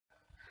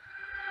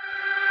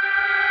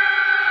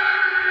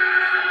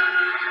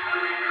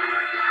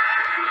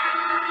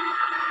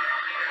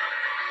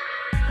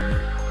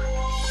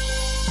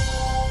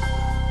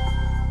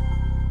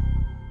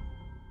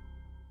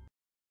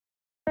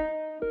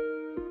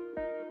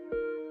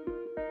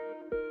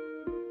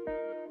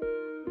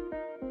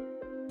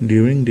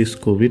During this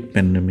COVID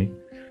pandemic,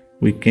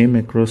 we came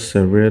across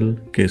several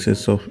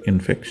cases of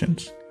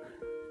infections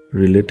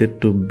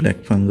related to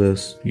black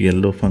fungus,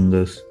 yellow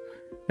fungus,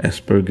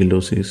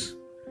 aspergillosis,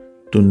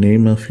 to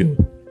name a few,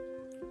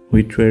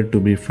 which were, to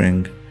be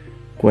frank,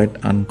 quite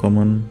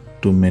uncommon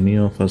to many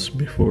of us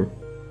before.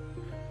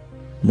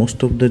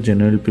 Most of the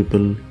general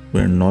people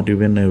were not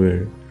even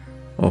aware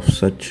of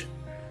such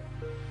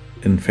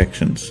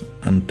infections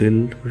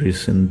until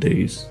recent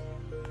days.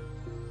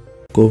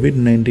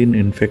 COVID-19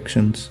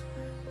 infections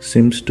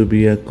seems to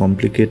be a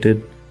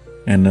complicated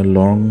and a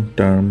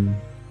long-term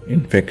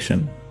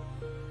infection.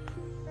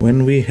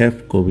 When we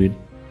have COVID,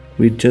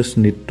 we just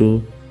need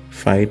to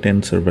fight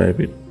and survive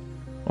it,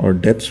 or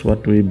that's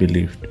what we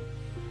believed.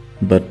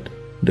 But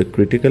the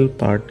critical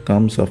part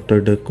comes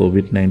after the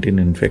COVID-19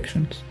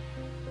 infections.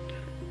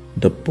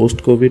 The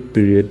post-COVID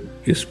period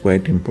is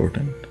quite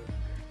important,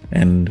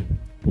 and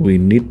we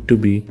need to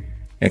be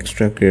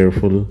extra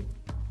careful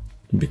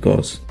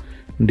because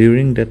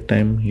during that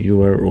time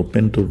you are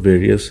open to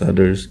various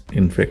other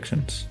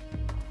infections.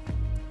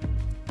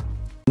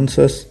 One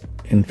such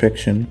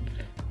infection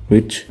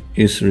which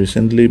is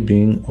recently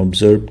being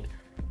observed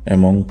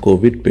among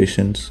COVID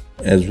patients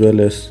as well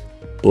as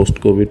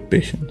post-COVID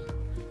patients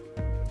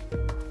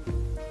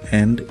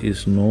and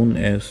is known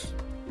as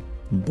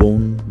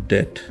bone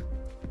death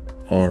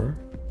or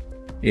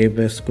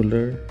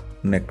avascular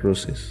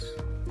necrosis.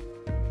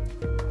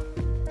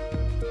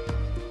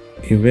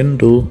 Even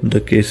though the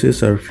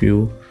cases are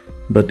few,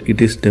 but it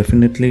is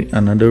definitely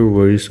another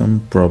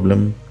worrisome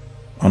problem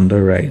on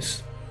the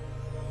rise.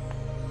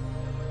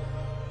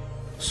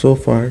 So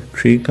far,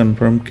 3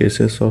 confirmed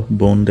cases of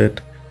bone death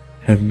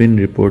have been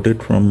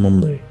reported from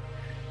Mumbai,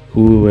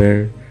 who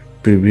were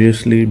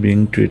previously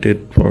being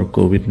treated for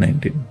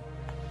COVID-19.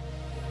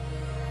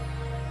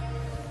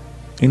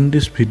 In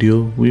this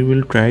video, we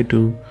will try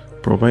to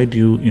provide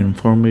you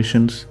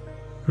informations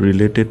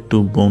related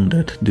to bone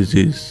death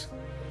disease,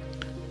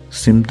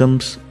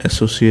 symptoms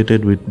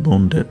associated with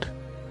bone death,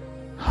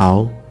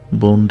 how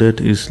bone death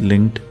is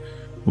linked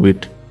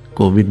with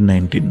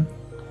COVID-19,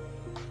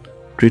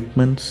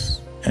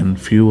 treatments, and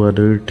few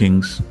other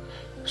things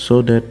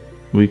so that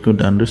we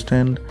could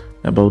understand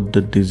about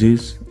the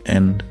disease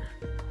and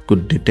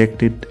could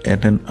detect it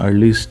at an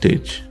early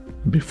stage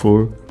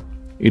before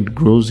it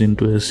grows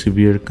into a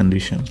severe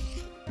condition.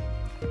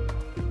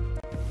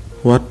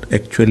 What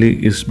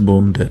actually is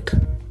bone death?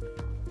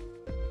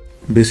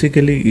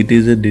 Basically, it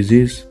is a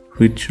disease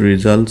which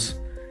results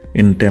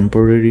in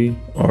temporary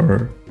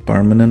or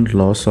permanent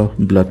loss of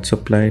blood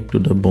supply to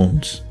the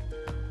bones.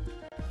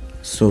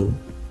 So,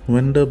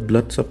 when the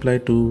blood supply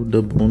to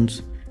the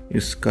bones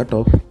is cut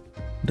off,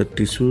 the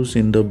tissues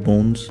in the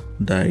bones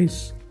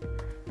dies,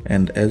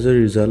 and as a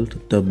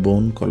result, the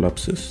bone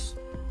collapses.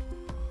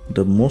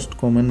 The most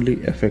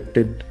commonly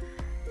affected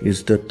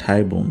is the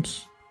thigh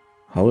bones.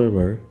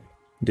 However,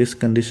 this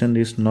condition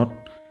is not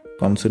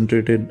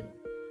concentrated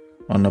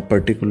on a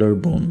particular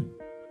bone,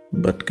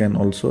 but can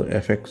also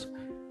affect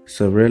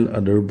several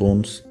other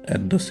bones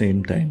at the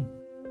same time.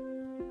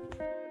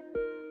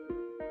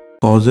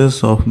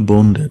 Causes of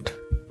bone death.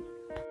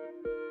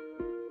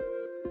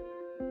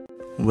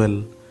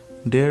 Well,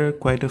 there are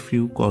quite a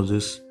few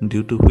causes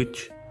due to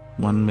which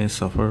one may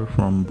suffer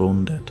from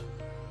bone death.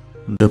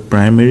 The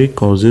primary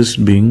causes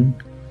being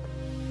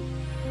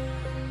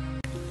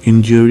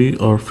injury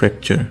or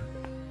fracture,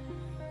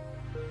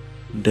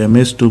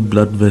 damage to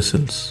blood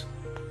vessels,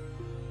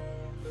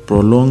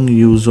 prolonged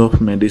use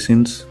of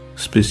medicines,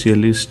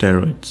 especially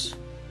steroids,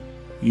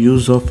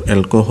 use of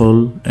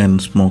alcohol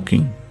and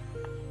smoking,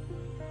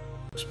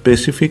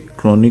 specific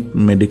chronic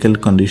medical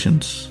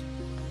conditions,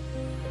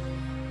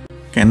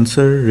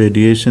 cancer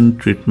radiation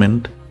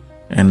treatment,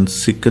 and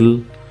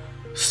sickle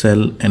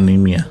cell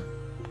anemia.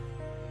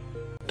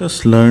 Let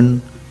us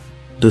learn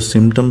the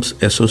symptoms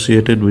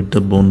associated with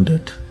the bone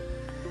death.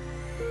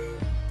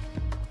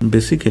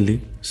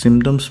 Basically,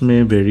 symptoms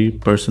may vary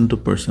person to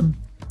person.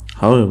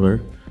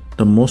 However,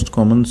 the most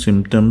common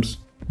symptoms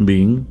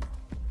being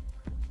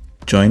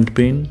joint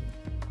pain,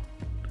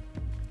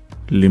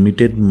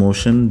 limited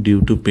motion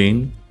due to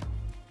pain,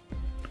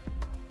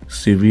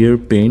 severe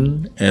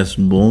pain as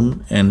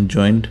bone and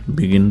joint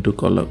begin to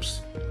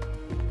collapse.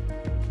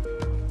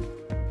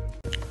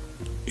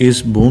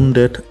 Is bone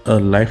death a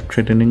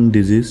life-threatening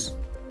disease?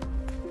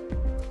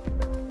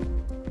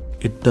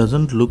 It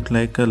doesn't look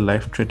like a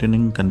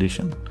life-threatening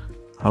condition.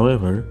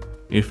 However,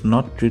 if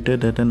not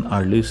treated at an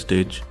early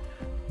stage,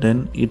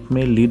 then it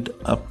may lead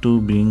up to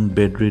being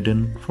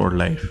bedridden for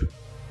life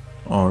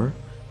or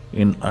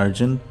in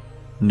urgent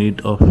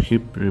need of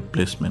hip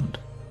replacement.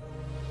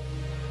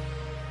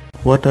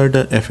 What are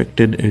the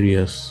affected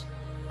areas?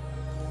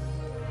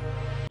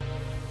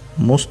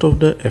 Most of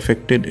the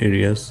affected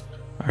areas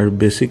are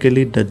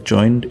basically the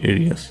joint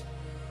areas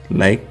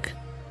like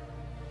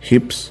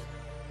hips,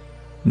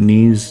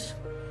 knees,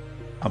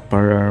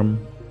 upper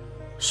arm,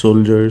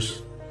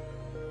 shoulders,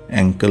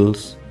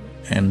 ankles,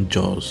 and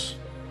jaws.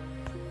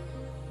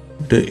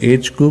 The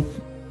age group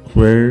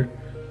where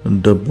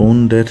the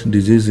bone death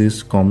disease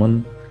is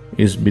common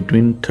is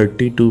between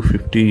 30 to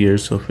 50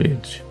 years of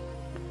age.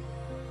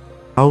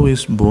 How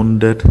is bone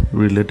death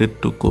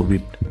related to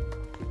COVID?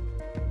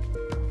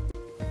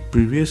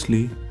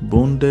 Previously,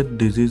 bone death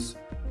disease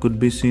could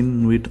be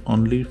seen with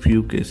only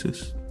few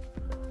cases.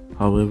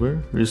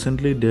 However,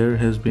 recently there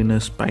has been a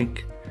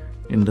spike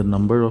in the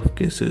number of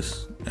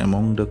cases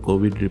among the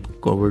COVID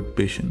recovered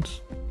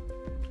patients.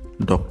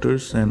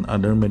 Doctors and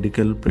other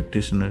medical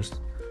practitioners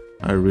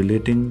are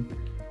relating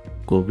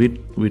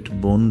COVID with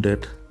bone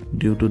death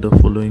due to the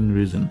following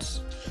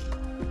reasons.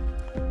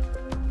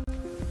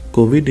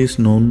 COVID is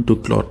known to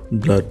clot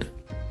blood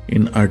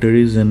in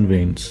arteries and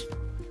veins,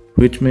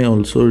 which may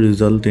also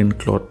result in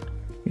clot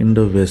in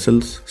the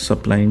vessels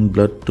supplying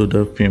blood to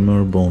the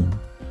femur bone,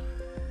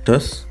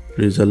 thus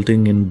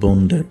resulting in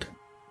bone death.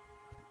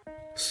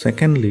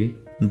 Secondly,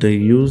 the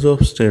use of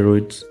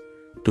steroids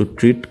to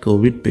treat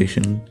COVID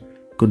patients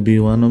could be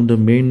one of the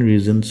main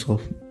reasons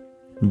of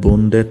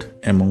bone death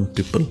among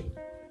people.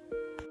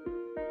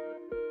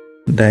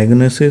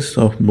 Diagnosis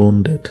of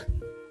bone death.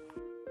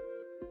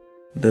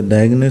 The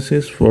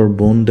diagnosis for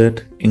bone death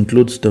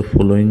includes the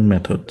following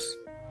methods: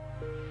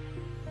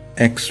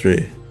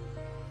 X-ray,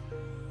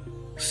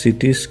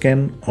 CT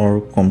scan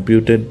or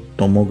computed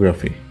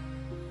tomography,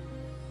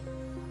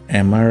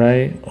 MRI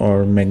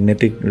or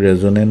magnetic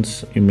resonance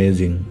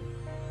imaging,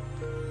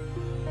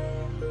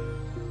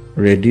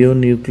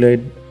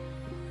 radionuclid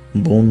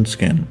bone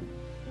scan,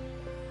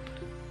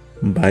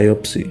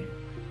 biopsy,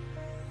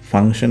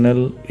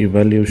 functional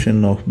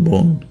evaluation of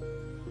bone.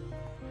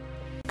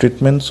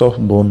 Treatments of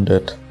bone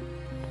death.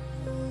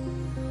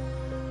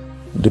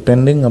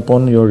 Depending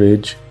upon your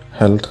age,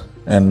 health,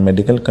 and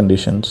medical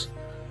conditions,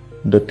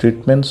 the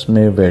treatments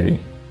may vary.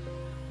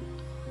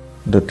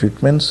 The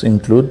treatments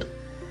include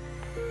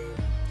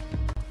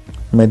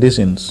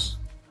medicines,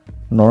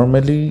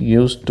 normally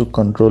used to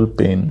control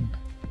pain.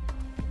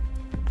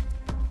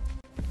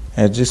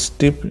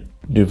 Adjustive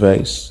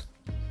device.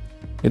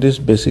 It is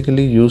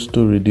basically used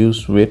to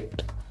reduce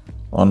weight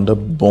on the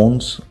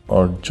bones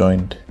or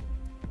joint.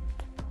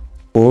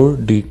 Pore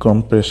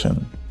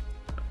decompression.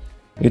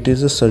 It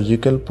is a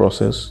surgical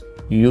process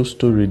used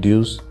to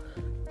reduce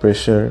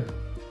pressure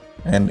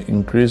and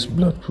increase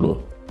blood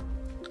flow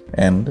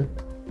and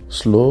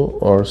slow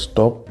or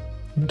stop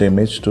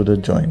damage to the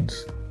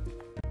joints.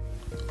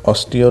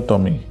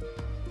 Osteotomy.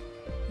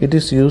 It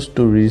is used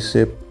to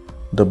reshape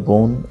the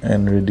bone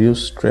and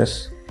reduce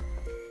stress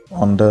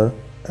on the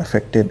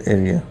affected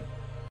area.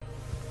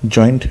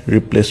 Joint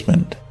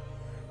replacement.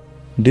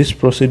 This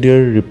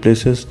procedure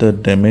replaces the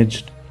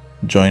damaged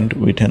joint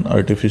with an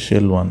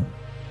artificial one.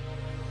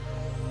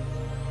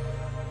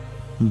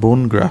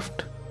 Bone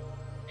graft.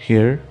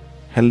 Here,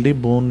 healthy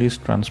bone is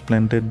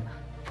transplanted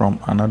from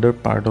another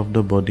part of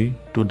the body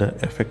to the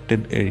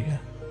affected area.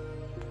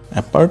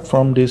 Apart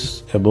from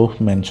these above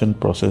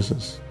mentioned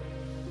processes,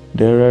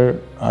 there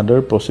are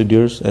other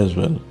procedures as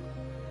well,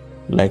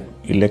 like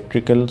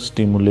electrical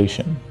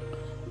stimulation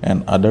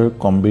and other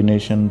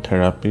combination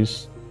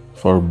therapies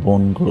for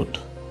bone growth.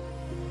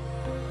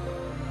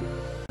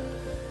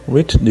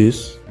 With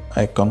this,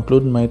 I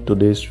conclude my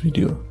today's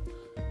video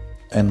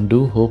and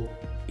do hope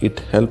it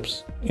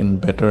helps in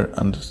better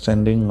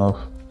understanding of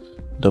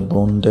the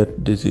bone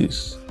death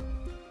disease.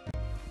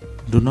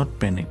 Do not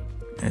panic,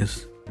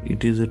 as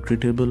it is a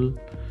treatable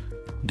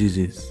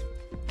disease.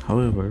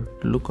 However,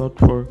 look out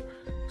for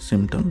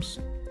symptoms,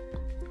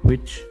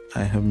 which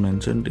I have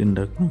mentioned in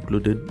the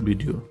concluded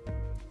video.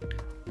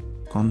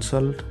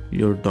 Consult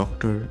your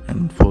doctor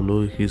and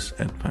follow his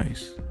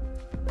advice.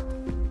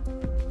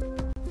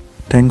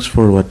 Thanks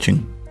for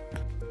watching.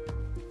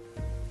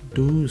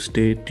 Do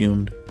stay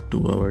tuned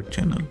to our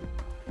channel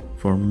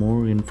for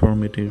more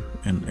informative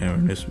and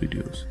awareness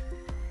videos.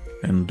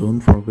 And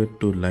don't forget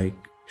to like,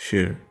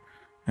 share,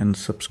 and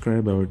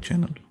subscribe our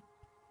channel.